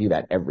opportunity to do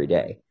that every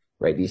day,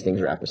 right? These things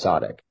are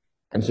episodic.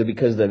 And so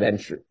because the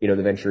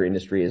venture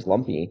industry is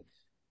lumpy,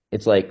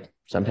 it's like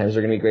sometimes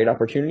there are going to be great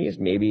opportunities.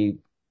 Maybe,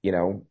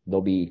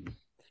 there'll be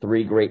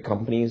three great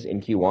companies in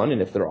Q1.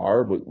 And if there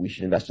are, we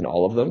should invest in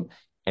all of them.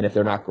 And if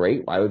they're not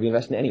great, why would we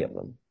invest in any of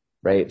them?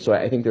 Right. So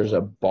I think there's a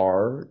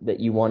bar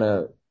that you want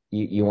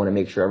to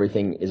make sure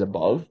everything is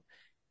above.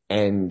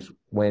 And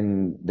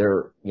when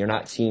you're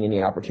not seeing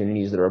any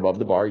opportunities that are above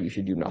the bar, you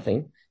should do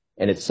nothing.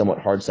 And it's somewhat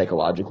hard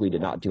psychologically to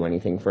not do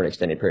anything for an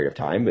extended period of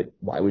time. But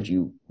why would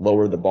you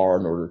lower the bar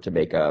in order to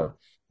make a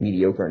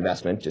mediocre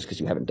investment just because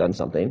you haven't done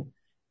something?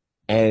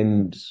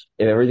 And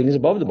if everything is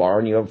above the bar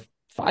and you have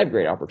five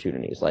great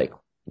opportunities, like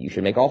you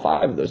should make all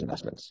five of those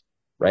investments,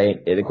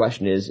 right? The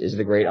question is it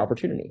a great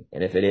opportunity?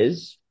 And if it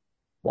is,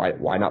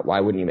 why not?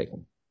 Why wouldn't you make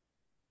them?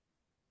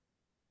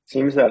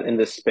 Seems that in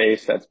this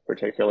space that's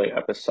particularly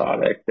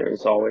episodic,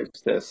 there's always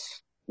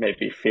this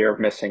maybe fear of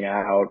missing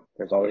out.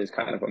 There's always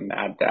kind of a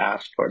mad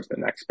dash towards the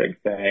next big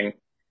thing.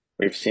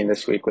 We've seen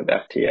this week with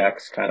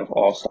FTX kind of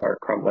all start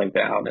crumbling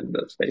down in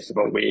the space of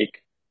a week.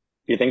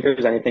 Do you think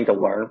there's anything to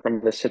learn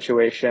from this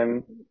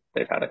situation?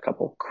 They've had a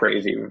couple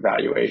crazy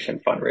valuation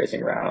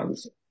fundraising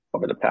rounds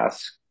over the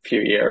past few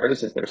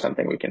years. Is there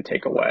something we can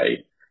take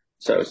away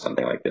so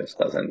something like this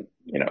doesn't,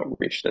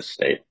 reach this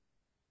state?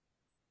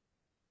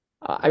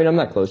 I mean, I'm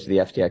not close to the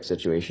FTX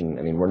situation.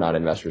 I mean, we're not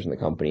investors in the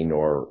company,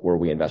 nor were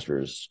we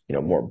investors,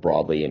 more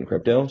broadly in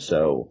crypto.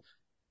 So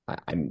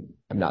I'm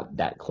not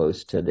that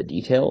close to the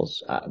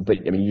details. But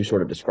I mean, you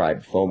sort of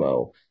described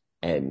FOMO,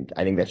 and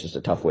I think that's just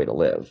a tough way to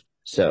live.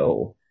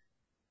 So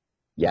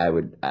yeah,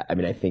 I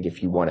mean, I think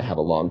if you want to have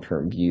a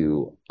long-term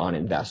view on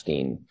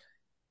investing,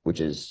 which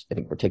is, I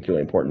think,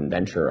 particularly important in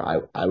venture,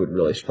 I would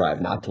really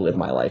strive not to live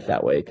my life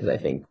that way because I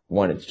think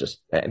one, I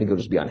think you'll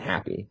just be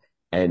unhappy.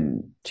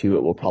 And two,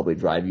 it will probably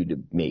drive you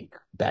to make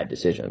bad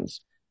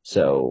decisions.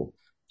 So,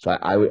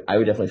 I would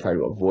definitely try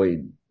to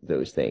avoid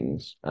those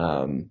things.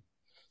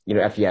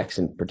 FTX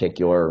in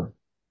particular,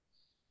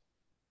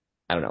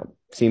 I don't know,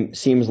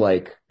 seems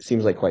like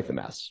quite the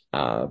mess.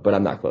 But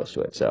I'm not close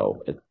to it.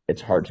 So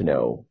it's hard to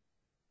know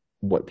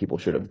what people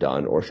should have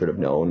done or should have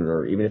known,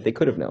 or even if they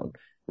could have known,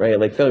 right?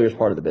 Like failure is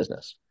part of the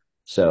business.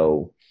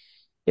 So,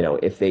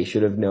 if they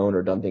should have known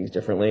or done things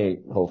differently,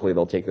 hopefully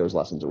they'll take those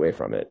lessons away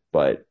from it.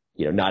 But,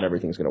 not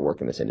everything's going to work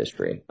in this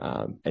industry,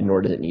 and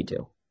nor does it need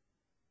to.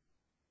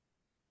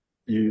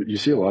 You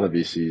see a lot of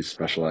VCs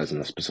specialize in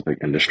a specific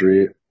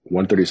industry.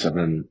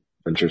 137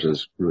 Ventures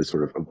has really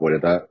sort of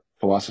avoided that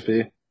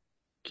philosophy.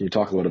 Can you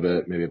talk a little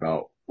bit maybe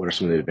about what are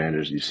some of the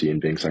advantages you see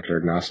in being sector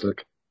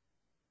agnostic?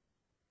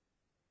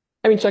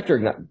 I mean,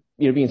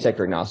 being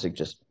sector agnostic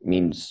just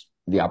means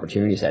the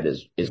opportunity set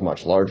is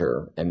much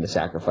larger, and the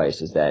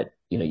sacrifice is that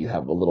you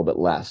have a little bit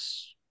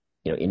less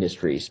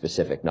industry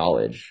specific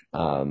knowledge.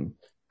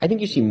 I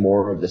think you see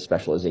more of the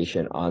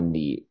specialization on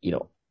the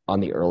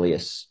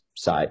earliest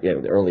side,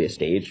 the earliest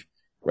stage,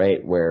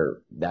 right,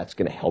 where that's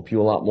going to help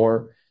you a lot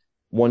more.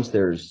 Once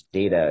there's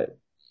data,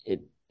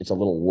 it's a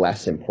little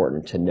less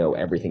important to know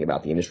everything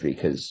about the industry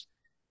because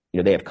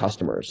they have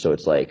customers, so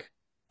it's like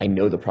I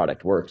know the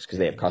product works because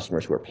they have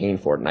customers who are paying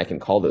for it, and I can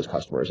call those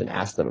customers and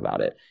ask them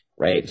about it,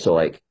 right? So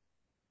like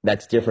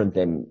that's different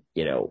than,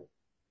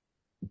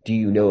 do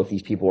you know if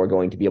these people are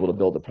going to be able to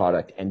build the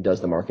product, and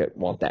does the market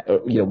want that?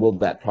 Or, will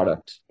that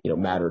product,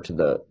 matter to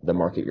the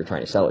market you're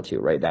trying to sell it to,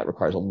 right? That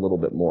requires a little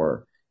bit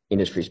more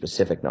industry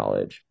specific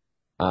knowledge.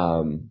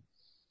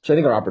 So I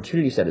think our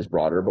opportunity set is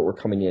broader, but we're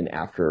coming in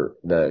after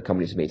the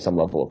companies have made some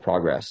level of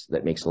progress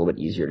that makes it a little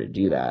bit easier to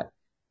do that.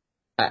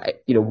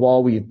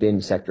 While we've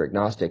been sector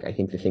agnostic, I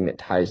think the thing that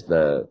ties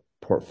the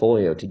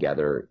portfolio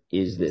together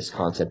is this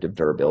concept of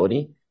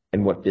durability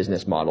and what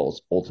business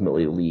models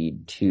ultimately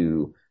lead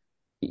to,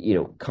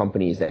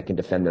 companies that can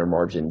defend their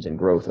margins and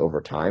growth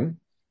over time.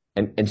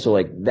 And so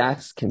like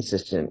that's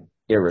consistent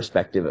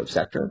irrespective of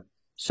sector.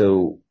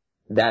 So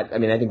I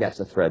mean, I think that's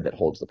the thread that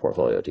holds the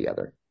portfolio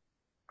together.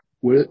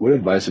 What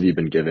advice have you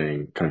been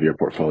giving kind of your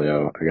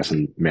portfolio, I guess,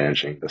 in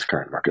managing this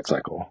current market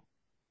cycle?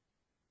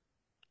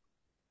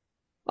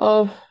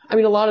 I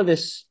mean, a lot of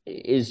this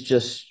is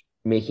just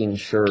making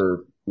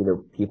sure,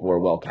 people are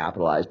well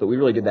capitalized, but we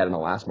really did that in the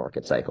last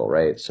market cycle,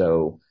 right?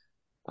 So,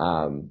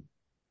 um,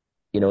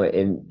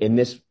 in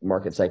this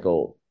market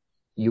cycle,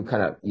 you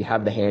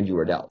have the hand you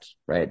were dealt,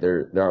 right?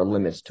 There are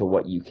limits to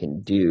what you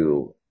can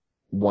do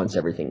once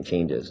everything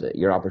changes.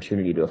 Your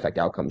opportunity to affect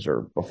outcomes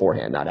are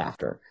beforehand, not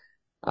after.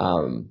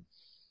 Um,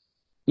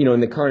 in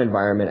the current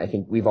environment, I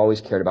think we've always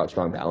cared about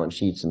strong balance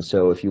sheets. And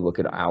so if you look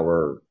at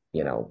our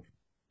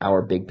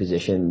big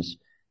positions,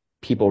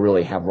 people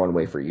really have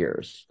runway for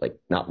years, like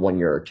not 1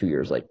 year or 2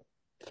 years, like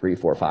 3,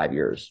 4, 5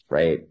 years,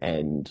 right?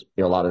 And,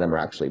 a lot of them are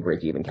actually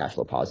break even cash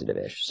flow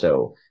positive-ish.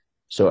 So,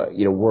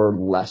 we're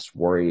less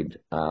worried,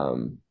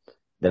 than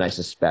I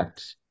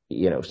suspect,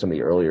 some of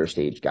the earlier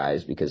stage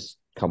guys, because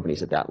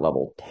companies at that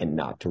level tend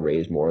not to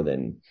raise more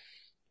than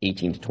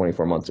 18 to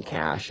 24 months of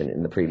cash. And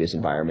in the previous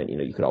environment,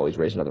 you could always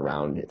raise another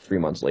round 3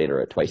 months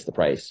later at twice the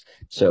price.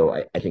 So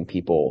I think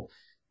people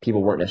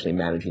weren't necessarily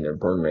managing their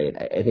burn rate.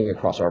 I think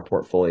across our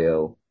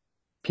portfolio,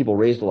 people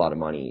raised a lot of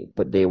money,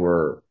 but they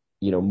were,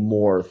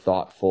 more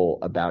thoughtful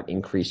about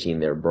increasing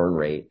their burn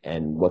rate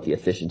and what the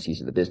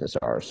efficiencies of the business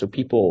are. So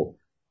people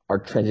are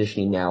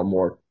transitioning now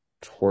more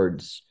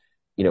towards,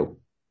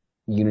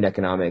 unit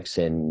economics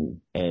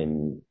and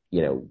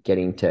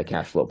getting to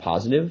cash flow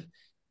positive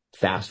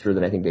faster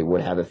than I think they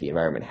would have if the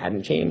environment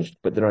hadn't changed,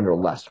 but they're under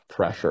less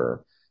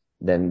pressure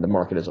than the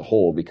market as a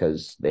whole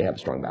because they have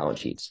strong balance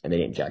sheets and they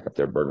didn't jack up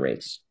their burn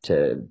rates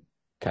to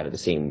kind of the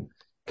same,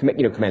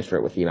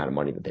 commensurate with the amount of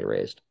money that they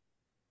raised.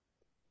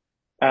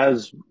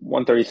 As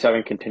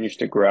 137 continues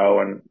to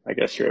grow, and I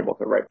guess you're able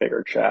to write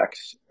bigger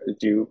checks,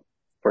 do you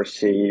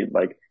foresee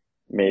like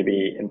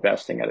maybe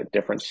investing at a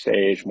different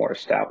stage, more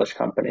established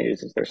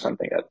companies? Is there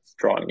something that's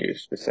drawing you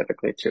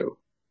specifically to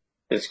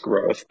this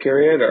growth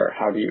period, or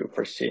how do you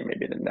foresee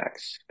maybe the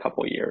next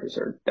couple years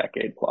or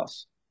decade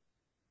plus?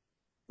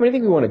 I mean, I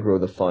think we want to grow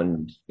the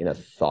fund in a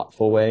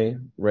thoughtful way,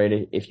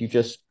 right? If you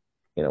just,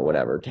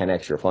 whatever,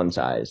 10x your fund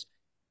size,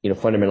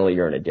 fundamentally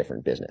you're in a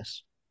different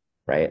business,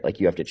 right? Like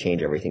you have to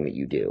change everything that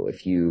you do.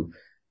 If you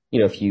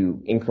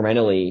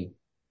incrementally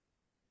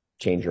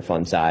change your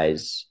fund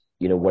size,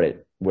 what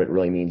it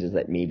really means is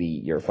that maybe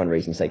your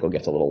fundraising cycle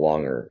gets a little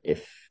longer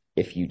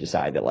if you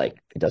decide that like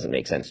it doesn't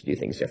make sense to do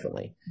things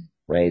differently,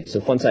 right? So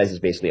fund size is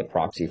basically a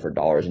proxy for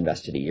dollars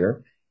invested a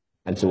year.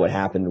 And so what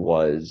happened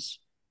was,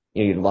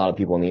 you had a lot of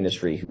people in the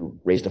industry who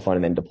raised a fund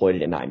and then deployed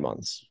it in 9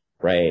 months,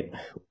 right?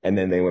 And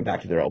then they went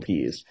back to their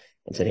LPs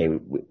and said, "Hey,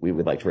 we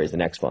would like to raise the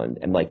next fund."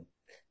 And like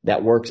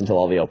that works until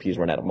all the LPs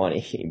run out of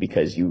money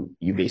because you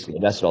basically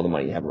invested all the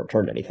money, you haven't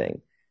returned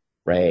anything,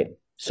 right?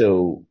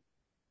 So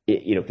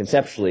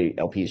conceptually,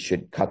 LPs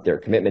should cut their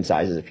commitment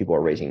sizes if people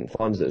are raising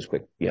funds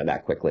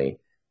that quickly.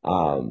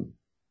 And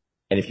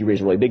if you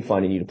raise a really big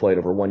fund and you deploy it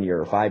over 1 year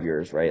or 5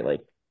 years, right? Like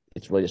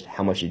it's really just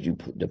how much did you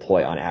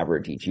deploy on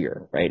average each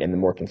year, right? And the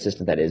more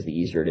consistent that is, the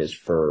easier it is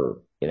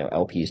for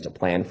LPs to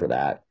plan for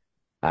that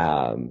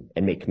and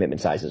make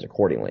commitment sizes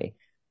accordingly.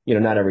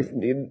 Not every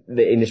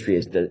the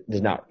industry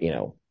does not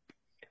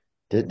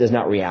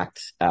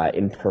react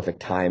in perfect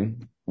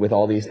time with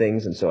all these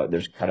things, and so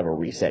there's kind of a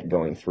reset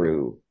going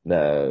through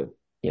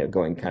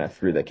going kind of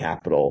through the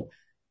capital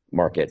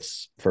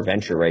markets for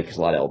venture, right? Because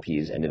a lot of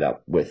LPs ended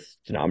up with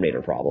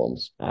denominator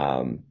problems.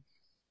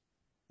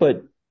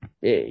 But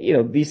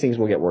these things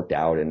will get worked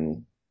out,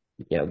 and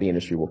the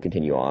industry will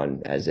continue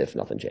on as if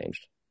nothing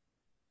changed.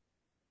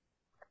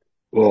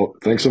 Well,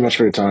 thanks so much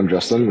for your time,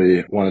 Justin.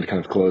 We wanted to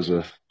kind of close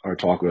with our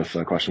talk with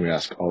a question we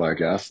ask all our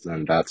guests,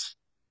 and that's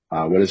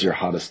what is your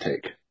hottest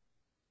take?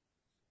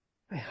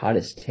 My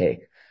hottest take.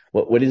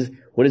 What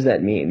does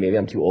that mean? Maybe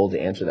I'm too old to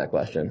answer that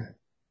question.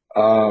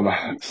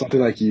 Something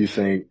like you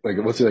think, like,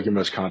 what's like your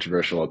most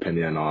controversial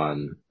opinion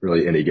on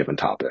really any given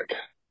topic?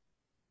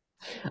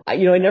 I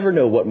never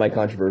know what my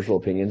controversial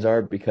opinions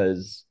are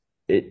because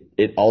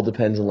it all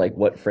depends on like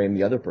what frame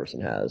the other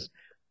person has.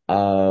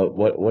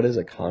 What is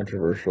a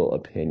controversial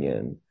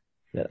opinion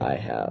that I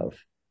have?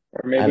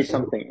 Or maybe And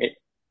something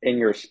in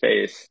your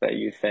space that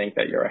you think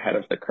that you're ahead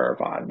of the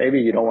curve on. Maybe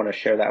you don't want to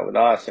share that with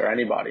us or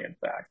anybody, in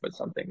fact, but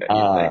something that you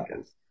uh,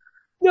 think is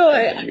no,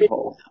 something you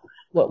hold.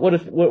 what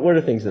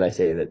are things that I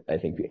say that I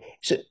think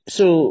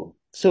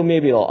so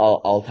maybe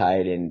I'll tie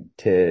it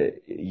into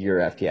your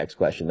FTX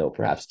question, though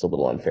perhaps it's a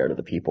little unfair to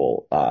the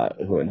people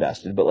who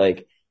invested, but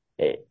like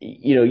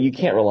you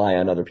can't rely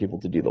on other people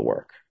to do the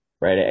work,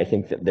 right? I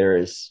think that there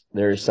is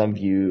some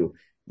view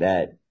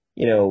that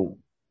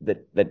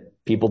that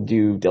people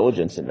do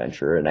diligence in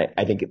venture, and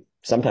I think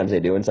sometimes they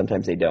do and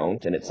sometimes they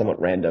don't, and it's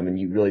somewhat random, and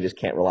you really just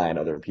can't rely on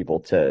other people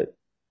to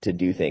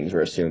do things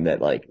or assume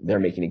that like they're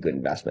making a good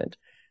investment.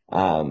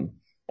 Um,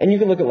 and you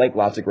can look at like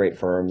lots of great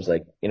firms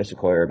like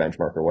Sequoia or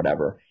Benchmark or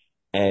whatever.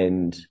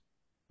 And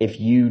if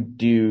you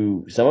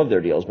do some of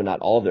their deals, but not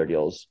all of their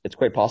deals, it's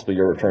quite possible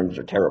your returns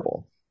are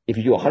terrible. If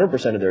you do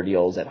 100% of their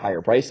deals at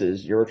higher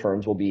prices, your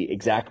returns will be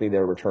exactly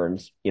their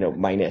returns,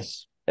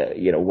 minus,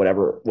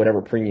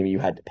 whatever premium you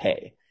had to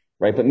pay,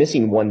 right? But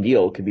missing one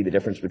deal could be the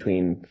difference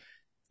between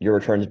your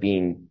returns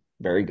being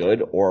very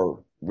good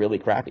or really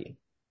crappy,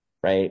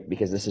 right?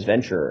 Because this is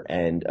venture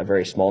and a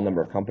very small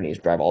number of companies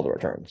drive all the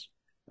returns.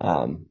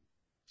 Um,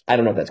 I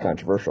don't know if that's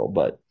controversial,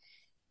 but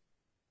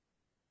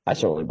I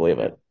certainly believe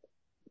it.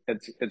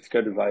 It's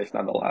good advice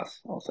nonetheless.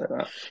 I'll say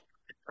that.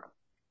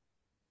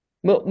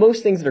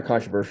 Most things that are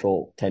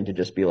controversial tend to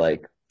just be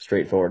like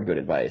straightforward good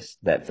advice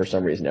that for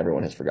some reason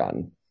everyone has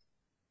forgotten.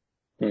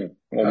 Well,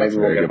 That's maybe a we'll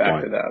very get good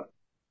back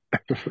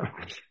to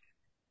point. that.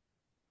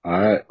 All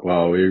right.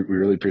 Well, we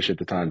really appreciate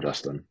the time,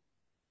 Justin.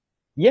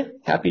 Yeah,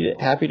 happy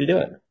to do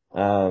it.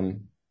 Well,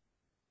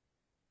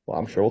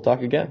 I'm sure we'll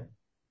talk again.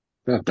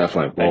 Yeah,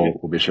 definitely. Thank you.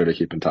 We'll be sure to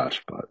keep in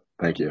touch, but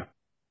thank you.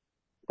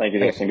 Thank you,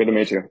 Thanks. Jason. Good to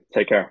meet you.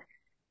 Take care.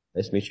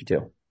 Nice to meet you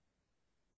too.